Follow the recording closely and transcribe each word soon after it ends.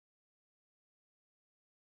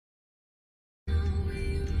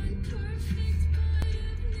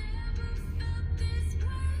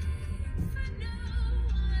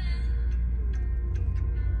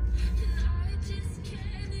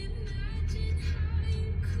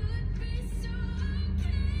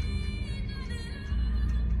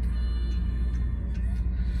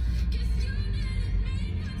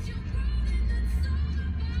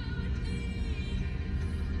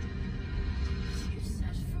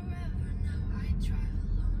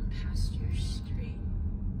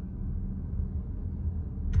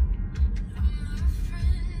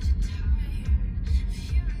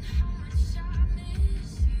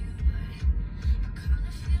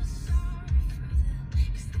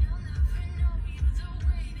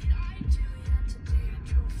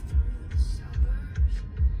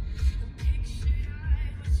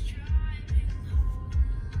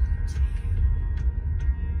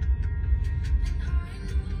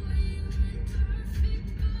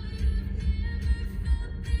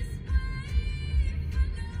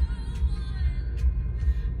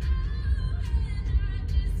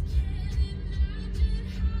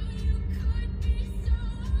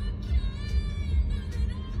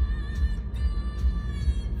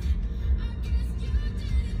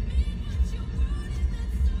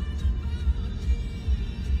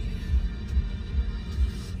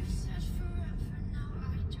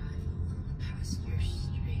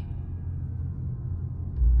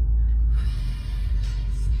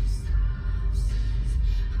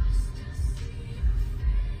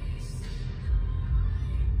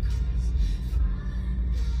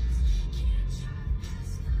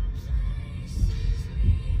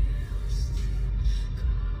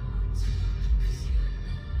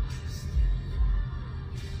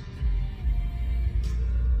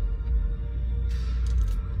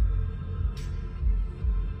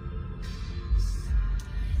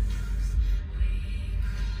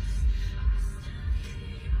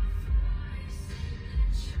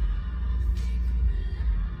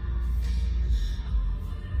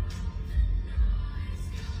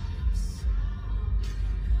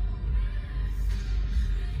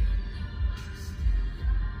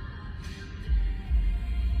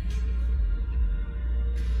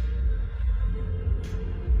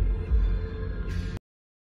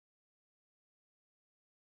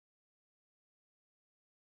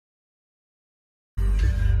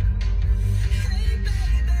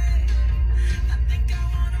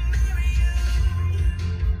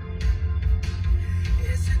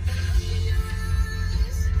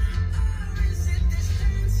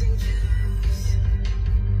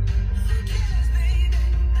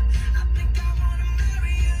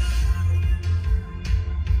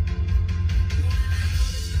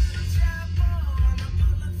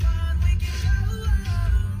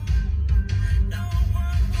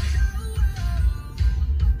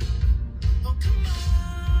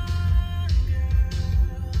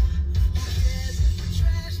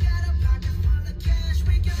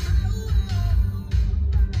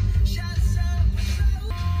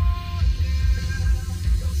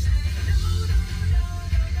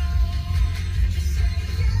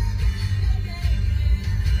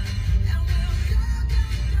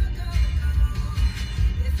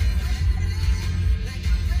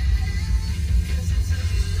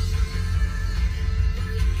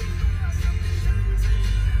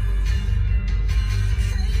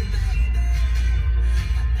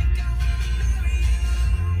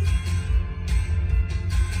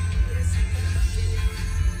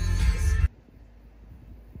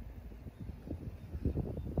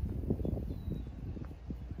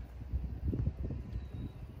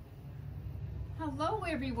Hello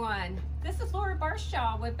everyone, this is Laura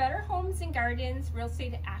Barshaw with Better Homes and Gardens, Real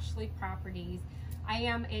Estate Ashley Properties. I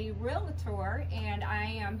am a realtor and I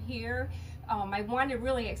am here. I want to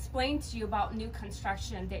really explain to you about new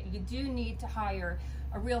construction that you do need to hire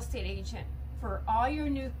a real estate agent for all your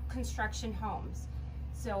new construction homes.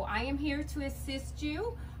 So I am here to assist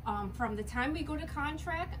you from the time we go to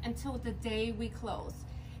contract until the day we close.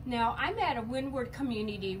 Now I'm at a Windward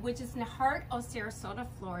community, which is in the heart of Sarasota,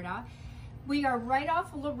 Florida. We are right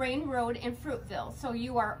off Lorraine Road in Fruitville. So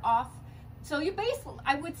you are off,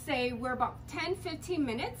 I would say we're about 10-15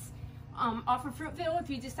 minutes off of Fruitville if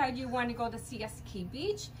you decide you want to go to CS Key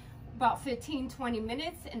Beach. About 15-20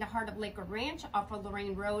 minutes in the heart of Lakewood Ranch off of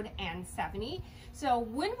Lorraine Road and 70. So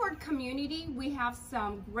Windward community, we have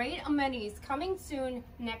some great amenities coming soon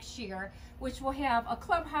next year, which will have a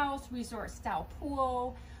clubhouse, resort style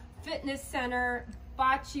pool, fitness center,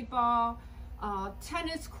 bocce ball,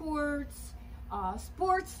 tennis courts,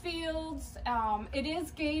 sports fields. It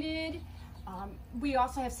is gated. We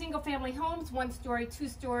also have single family homes, 1 story, 2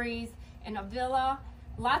 stories, and a villa.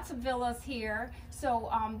 Lots of villas here.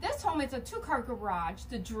 So this home is a 2-car garage,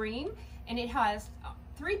 the dream, and it has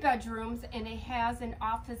 3 bedrooms and it has an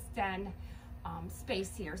office den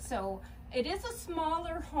space here. So it is a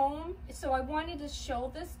smaller home, so I wanted to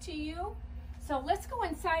show this to you. So let's go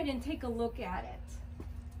inside and take a look at it.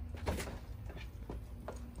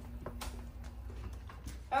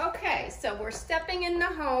 Okay, so we're stepping in the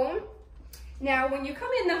home. Now, when you come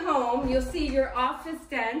in the home, you'll see your office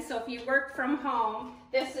den. So if you work from home,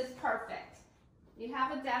 this is perfect. You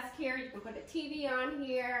have a desk here. You can put a TV on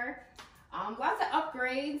here. Lots of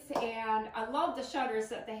upgrades, and I love the shutters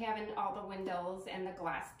that they have in all the windows and the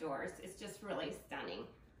glass doors. It's just really stunning.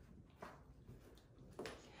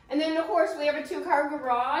 And then, of course, we have a 2-car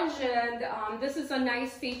garage, and this is a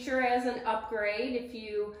nice feature as an upgrade if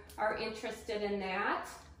you are interested in that.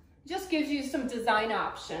 Just gives you some design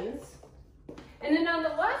options. And then on the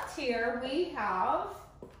left here, we have,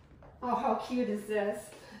 oh, how cute is this?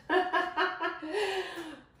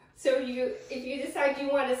 So if you decide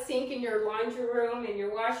you want a sink in your laundry room and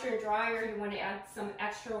your washer and dryer, you want to add some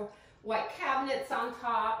extra white cabinets on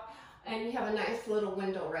top, and you have a nice little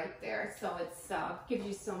window right there. So it's gives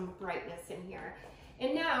you some brightness in here.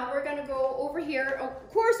 And now we're going to go over here.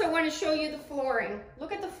 Of course, I want to show you the flooring.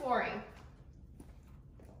 Look at the flooring.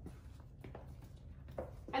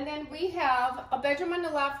 And then we have a bedroom on the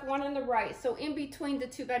left, 1 on the right. So in between the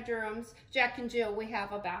 2 bedrooms, Jack and Jill, we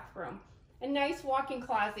have a bathroom. A nice walk-in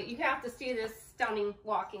closet. You have to see this stunning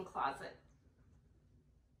walk-in closet.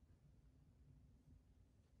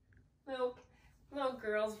 Little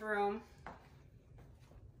girl's room.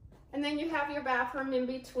 And then you have your bathroom in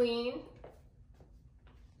between.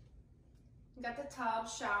 You got the tub,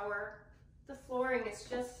 shower. The flooring is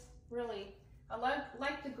just really, I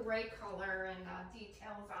like the gray color and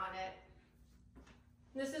details on it.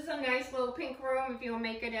 This is a nice little pink room if you'll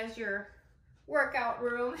make it as your workout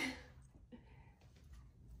room.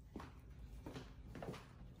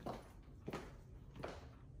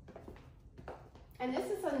 And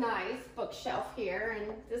this is a nice bookshelf here,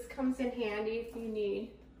 and this comes in handy if you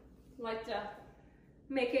like to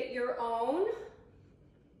make it your own.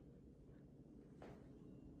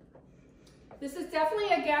 This is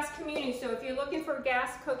definitely a gas community, so if you're looking for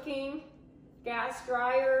gas cooking, gas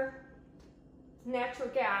dryer, natural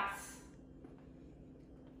gas,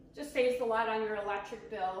 just saves a lot on your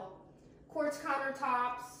electric bill. Quartz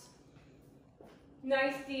countertops,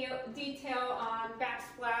 nice detail on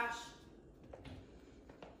backsplash,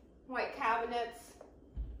 white cabinets,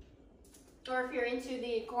 or if you're into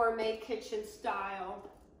the gourmet kitchen style.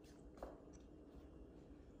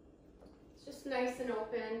 It's just nice and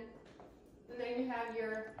open. And then you have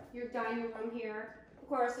your dining room here. Of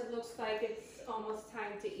course, it looks like it's almost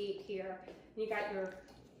time to eat here. You got your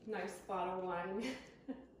nice bottle of wine.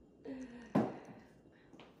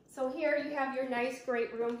 So here you have your nice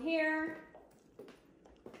great room here.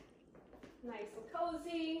 Nice and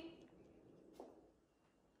cozy.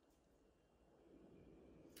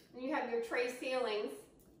 And you have your tray ceilings.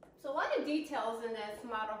 So a lot of details in this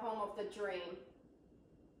model home of the dream.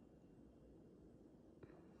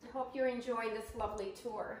 I hope you're enjoying this lovely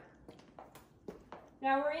tour.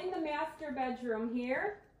 Now we're in the master bedroom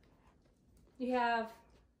here. You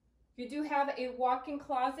do have a walk-in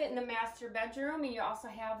closet in the master bedroom, and you also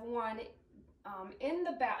have one in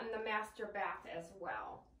the master bath as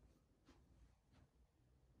well.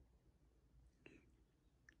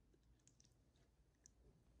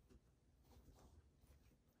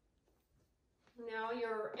 Now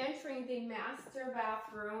you're entering the master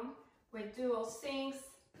bathroom with dual sinks,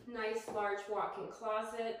 nice large walk-in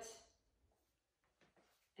closet.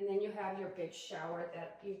 And then you have your big shower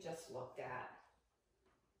that you just looked at.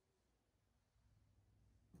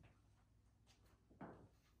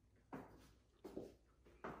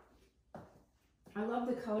 I love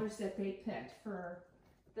the colors that they picked for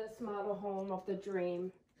this model home of the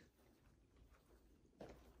dream.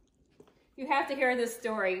 You have to hear this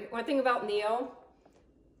story. One thing about Neal,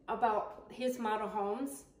 about his model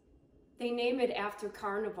homes, they name it after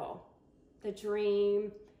Carnival. The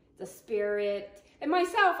dream, the spirit. And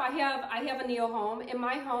myself, I have a Neal home, and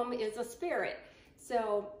my home is a spirit.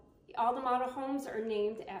 So all the model homes are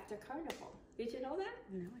named after Carnival. Did you know that?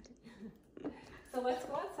 No, I didn't. So let's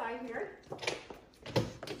go outside here.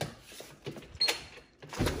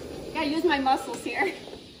 Gotta use my muscles here.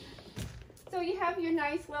 So you have your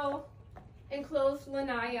nice little enclosed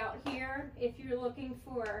lanai out here if you're looking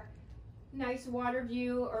for nice water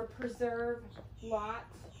view or preserve lot.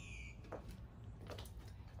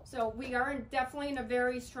 So we are definitely in a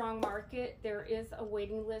very strong market. There is a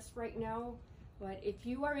waiting list right now, but if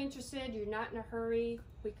you are interested, you're not in a hurry,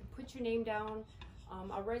 we can put your name down.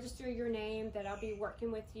 I'll register your name, that I'll be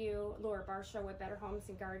working with you. Laura Barshaw with Better Homes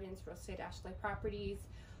and Gardens, Real Estate Ashley Properties.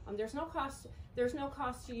 There's no cost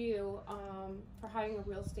to you for hiring a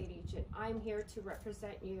real estate agent. I'm here to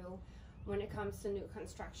represent you when it comes to new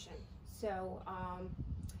construction. So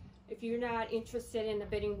if you're not interested in the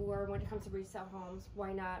bidding war when it comes to resale homes,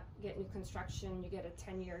 why not get new construction? You get a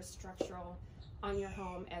 10-year structural on your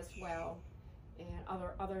home as well. And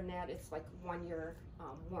other than that, it's like 1 year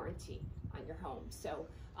warranty on your home. So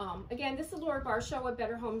again, this is Laura Barshaw with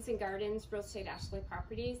Better Homes and Gardens, Real Estate Ashley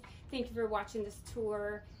Properties. Thank you for watching this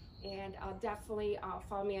tour, and definitely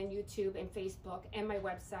follow me on YouTube and Facebook and my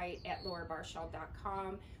website at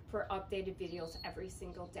laurabarshaw.com for updated videos every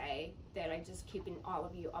single day that I just keeping all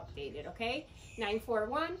of you updated, okay?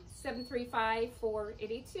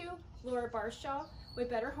 941-735-4882, Laura Barshaw with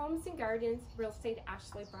Better Homes and Gardens, Real Estate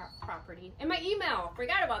Ashley Property. And my email,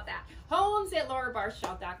 forgot about that,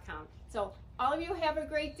 homes@laurabarshaw.com. So all of you have a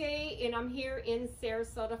great day, and I'm here in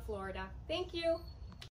Sarasota, Florida. Thank you.